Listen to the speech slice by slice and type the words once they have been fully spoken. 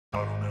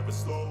I don't ever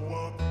slow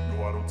up,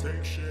 no I don't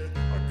take shit.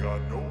 I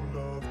got no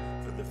love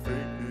for the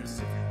fakeness.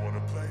 If you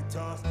wanna play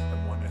tough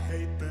and wanna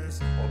hate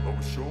this, I'll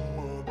always show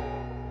up.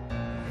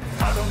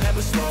 I don't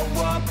ever slow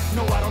up,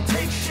 no I don't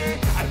take shit.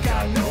 I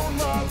got no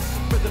love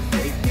for the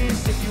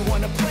fakeness. If you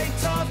wanna play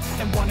tough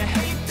and wanna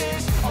hate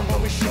this, I'll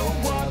always show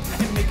up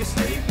and make a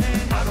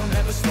statement. I don't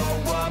ever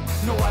slow up,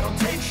 no I don't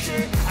take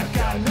shit. I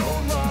got no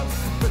love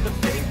for the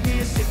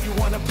fakeness. If you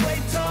wanna play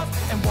tough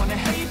and wanna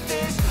hate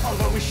this,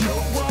 I'll always show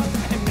up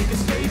and make a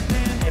statement.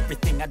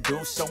 Everything I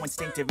do so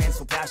instinctive and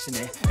so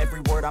passionate.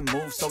 Every word I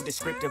move so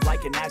descriptive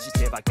like an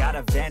adjective. I got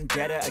a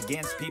vendetta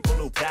against people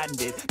who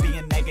patented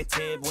being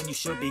negative when you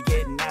should be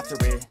getting after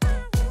it.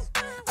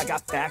 I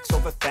got facts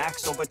over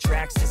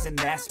tracks, this and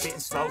that. Spitting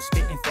slow,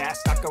 spitting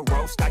fast. I could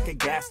roast, I could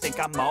gas. Think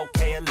I'm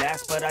okay at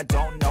last, but I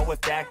don't know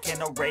if that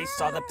can erase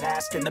all the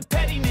past. And the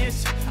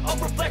pettiness, a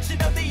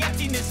reflection of the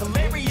emptiness.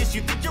 Hilarious,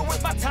 you think you're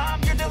worth my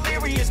time, you're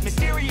delirious.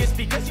 Mysterious,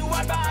 because you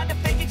hide behind a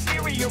fake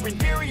exterior.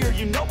 Inferior,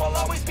 you know I'll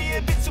always be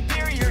a bit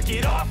superior.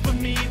 Get off of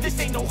me, this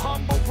ain't no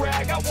humble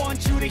brag. I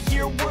want you to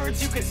hear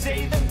words, you can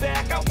say them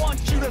back. I want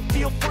you to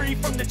feel free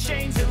from the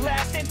chains at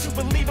last, and to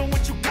believe in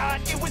what you got,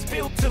 it was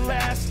built to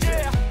last,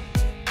 yeah.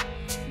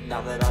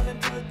 Now that I've been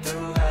put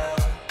through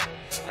hell,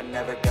 I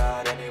never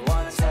got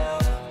anyone's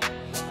help.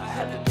 I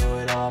had to do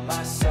it all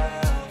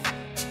myself.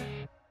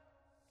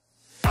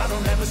 I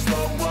don't ever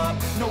slow up,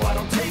 no I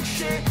don't take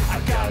shit. I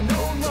got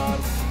no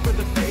love for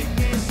the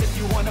fakeness. If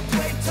you wanna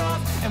play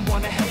tough and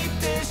wanna hate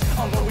this,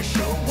 I'll always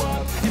show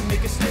up and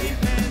make a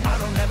statement. I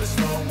don't ever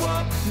slow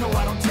up, no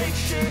I don't take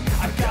shit.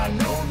 I got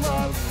no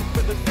love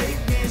for the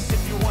fakeness.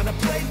 If you wanna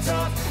play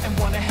tough and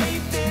wanna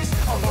hate this,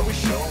 I'll always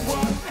show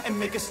up and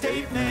make a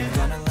statement.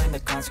 Gonna learn the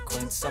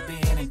consequence of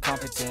being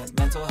incompetent.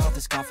 Mental health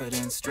is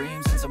confidence,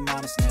 dreams and some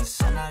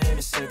honestness. I'm not here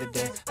to save the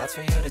day, that's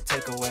for you to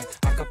take away.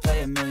 I could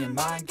play a million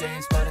mind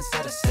games, but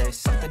instead I say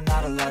something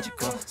not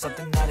illogical,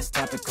 something that is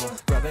topical.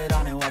 Rub it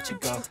on and watch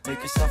it go,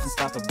 make yourself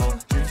unstoppable.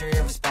 Dreams are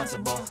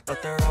irresponsible,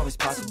 but they're always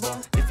possible.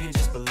 If you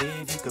just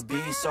believe, you could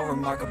be so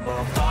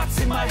remarkable. Thoughts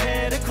in my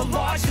head, a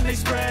collage and they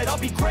spread. I'll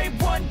be great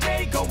one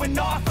day, going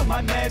off of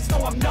my meds.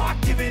 No, I'm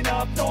not giving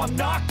up, no, I'm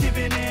not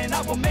giving in.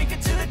 I will make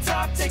it to the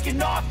top,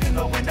 taking off in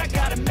the wind. I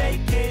gotta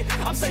make it,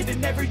 I'm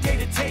saving every day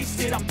to taste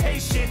it. I'm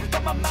patient,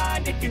 but my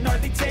mind, it can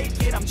hardly take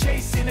it. I'm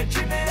chasing a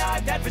dream that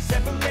I've had for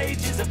several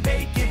ages. A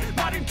vacant,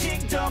 modern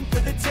kingdom for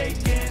the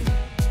taking.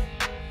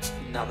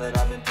 Now that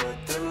I've been put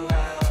through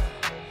hell,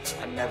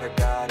 I never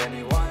got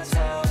anyone's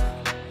help.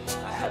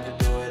 I had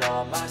to do it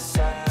all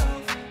myself.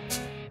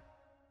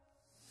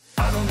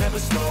 I don't ever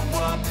slow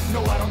up,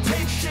 no I don't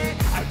take shit.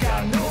 I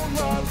got no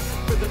love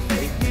for the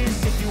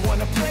fakeness. If you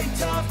wanna play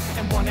tough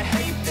and wanna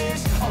hate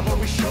this, I'll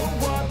always show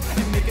up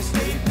and make a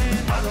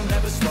statement. I don't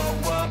ever slow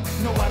up,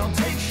 no I don't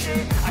take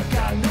shit. I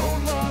got no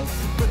love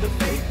for the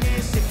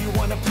fakeness. If you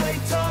wanna play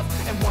tough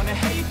and wanna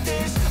hate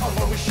this, I'll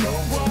always show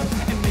up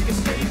and make a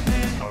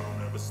statement. I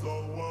don't ever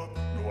slow up,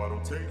 no I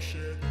don't take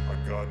shit. I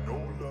got no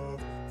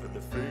love for the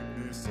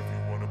fakeness. If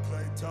you wanna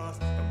play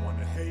tough and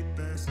wanna hate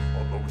this,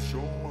 I'll always show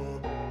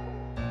up.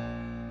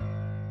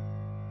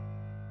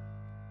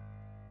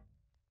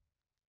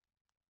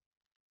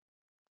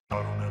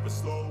 I don't ever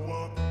slow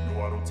up,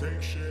 no I don't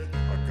take shit.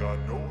 I got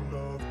no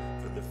love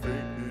for the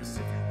fakeness.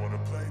 If you wanna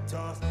play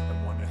tough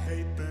and wanna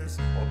hate this,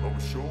 I'll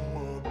always show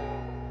up.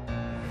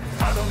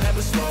 I don't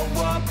ever slow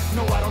up,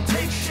 no I don't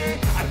take shit.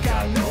 I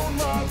got no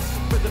love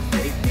for the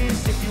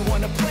fakeness. If you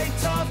wanna play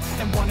tough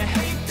and wanna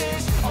hate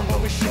this, I'll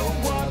always show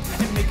up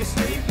and make a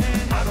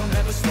statement. I don't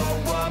ever slow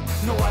up,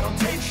 no I don't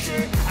take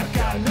shit. I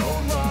got no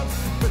love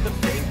for the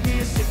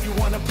fakeness. If you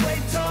wanna play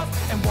tough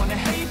and wanna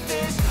hate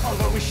this,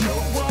 I'll always show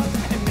up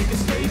and make a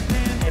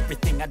statement.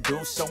 Everything I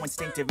do so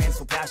instinctive and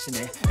so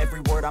passionate.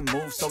 Every word I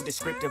move so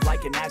descriptive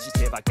like an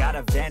adjective. I got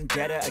a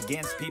vendetta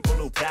against people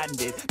who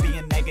patented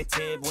being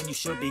negative when you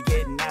should be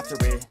getting after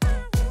it.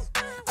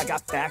 I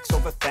got facts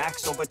over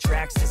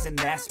tracks, this and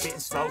that. Spitting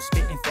slow,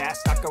 spitting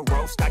fast. I could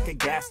roast, I could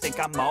gas. Think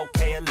I'm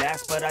okay at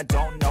last, but I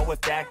don't know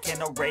if that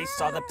can erase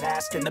all the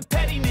past. And the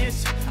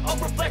pettiness, a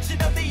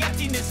reflection of the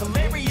emptiness.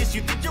 Hilarious,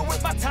 you think you're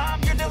worth my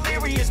time, you're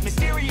delirious.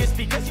 Mysterious,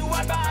 because you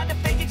hide behind a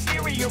fake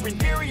exterior.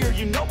 Inferior,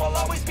 you know I'll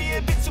always be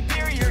a bit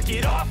superior.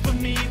 Get off of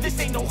me, this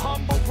ain't no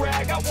humble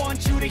brag. I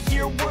want you to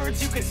hear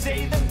words, you can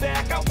say them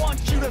back. I want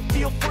you to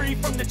feel free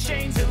from the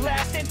chains at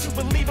last, and to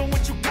believe in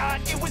what you got,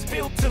 it was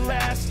built to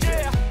last,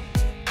 yeah.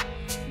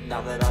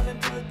 Now that I've been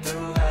put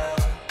through hell,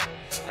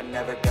 I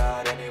never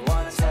got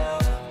anyone's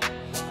help.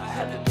 I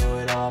had to do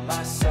it all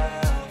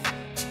myself.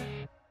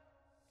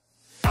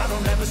 I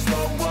don't ever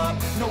slow up,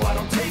 no I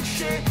don't take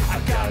shit. I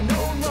got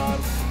no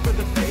love for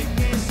the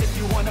fakeness. If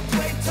you wanna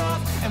play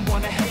tough and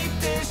wanna hate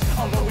this,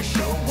 I'll always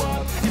show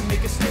up and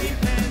make a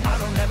statement. I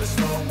don't ever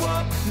slow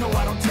up, no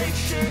I don't take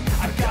shit.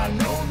 I got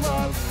no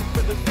love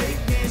for the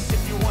fakeness.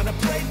 If you wanna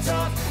play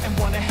tough and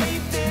wanna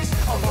hate this,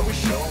 I'll always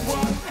show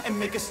up and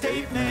make a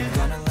statement.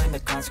 I'm gonna learn the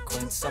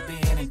consequence of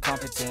being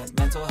incompetent.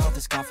 Mental health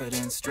is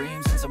confidence,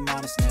 dreams and some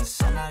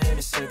honestness. I'm not here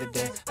to save the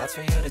day, that's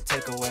for you to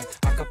take away.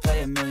 I could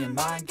play a million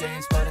mind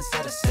games, but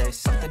instead I say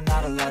something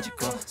not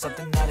illogical,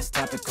 something that is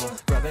topical.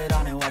 Rub it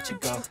on and watch it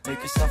go,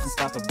 make yourself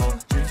unstoppable.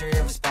 Dreams are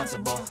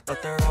irresponsible,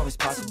 but they're always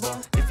possible.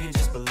 If you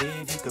just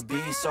believe, you could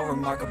be so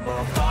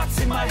remarkable.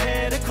 Thoughts in my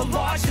head, a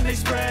collage and they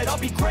spread. I'll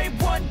be great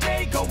one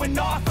day, going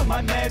off of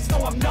my meds. No,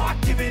 I'm not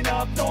giving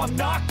up, no, I'm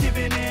not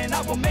giving in.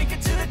 I will make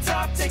it to the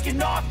top,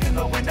 taking off in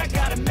the wind. I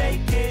gotta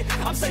make it,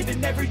 I'm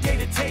saving every day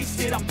to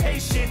taste it. I'm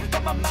patient,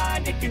 but my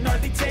mind, it can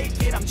hardly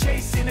take it. I'm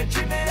chasing a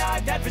dream that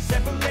I've had for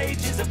several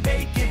ages. A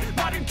vacant,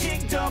 modern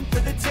kingdom for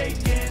the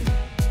taking.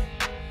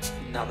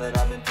 Now that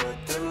I've been put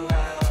through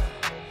hell,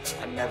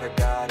 I never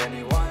got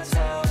anyone's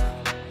help.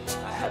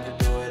 I had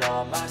to do it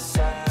all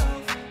myself.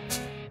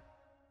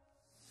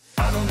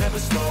 I don't ever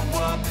slow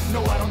up,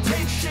 no I don't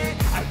take shit.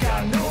 I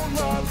got no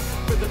love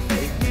for the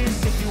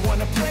fakeness. If you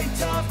wanna play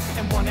tough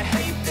and wanna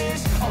hate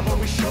this, I'll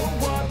always show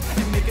up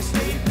and make a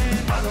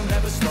statement. I don't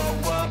ever slow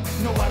up,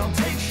 no I don't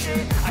take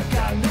shit. I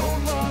got no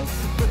love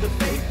for the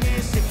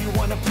fakeness. If you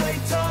wanna play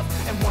tough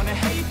and wanna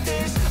hate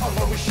this, I'll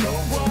always show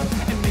up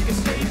and make a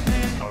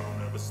statement. I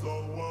don't ever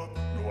slow up,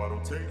 no I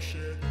don't take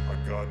shit. I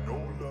got no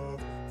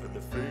love for the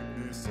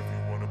fakeness. If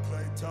you wanna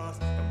play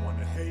tough and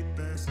wanna hate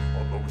this,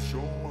 I'll always show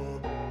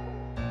up.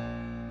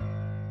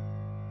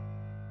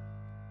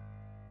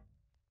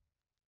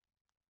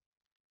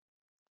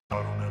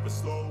 I don't ever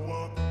slow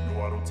up,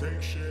 no I don't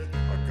take shit.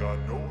 I got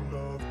no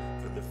love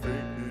for the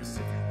fakeness.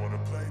 If you wanna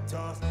play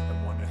tough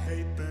and wanna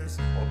hate this,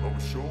 I'll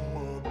always show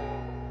up.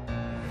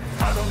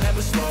 I don't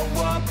ever slow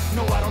up,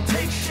 no I don't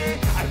take shit.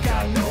 I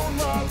got no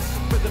love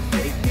for the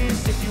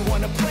fakeness. If you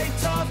wanna play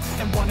tough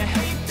and wanna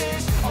hate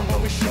this, I'll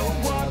always show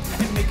up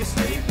and make a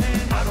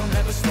statement. I don't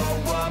ever slow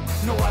up,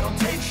 no I don't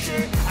take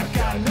shit. I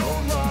got no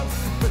love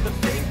for the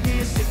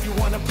fakeness. If you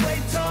wanna play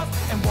tough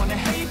and wanna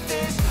hate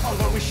this,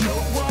 I'll always show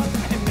up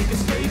and make a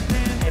statement.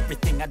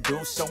 Everything I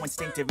do so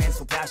instinctive and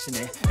so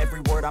passionate.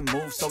 Every word I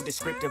move so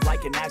descriptive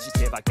like an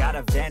adjective. I got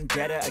a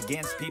vendetta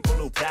against people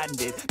who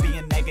patented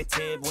being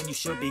negative when you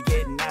should be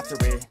getting after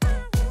it.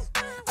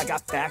 I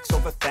got facts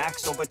over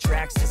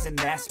tracks, this and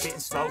that. Spitting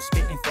slow,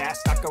 spitting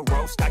fast. I could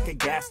roast, I could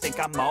gas. Think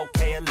I'm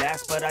okay at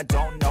last, but I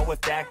don't know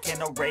if that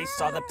can erase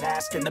all the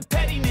past. And the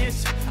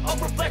pettiness, a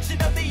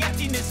reflection of the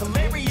emptiness.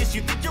 Hilarious,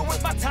 you think you're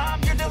worth my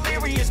time, you're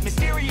delirious.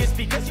 Mysterious,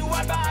 because you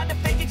hide behind a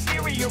fake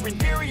exterior.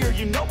 Inferior,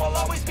 you know I'll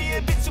always be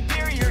a bit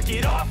superior.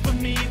 Get off of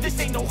me, this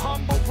ain't no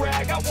humble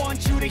brag. I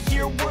want you to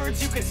hear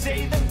words, you can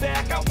say them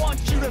back. I want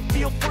you to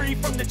feel free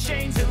from the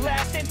chains at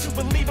last, and to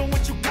believe in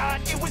what you got,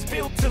 it was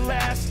built to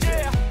last,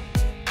 yeah.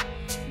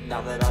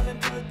 Now that I've been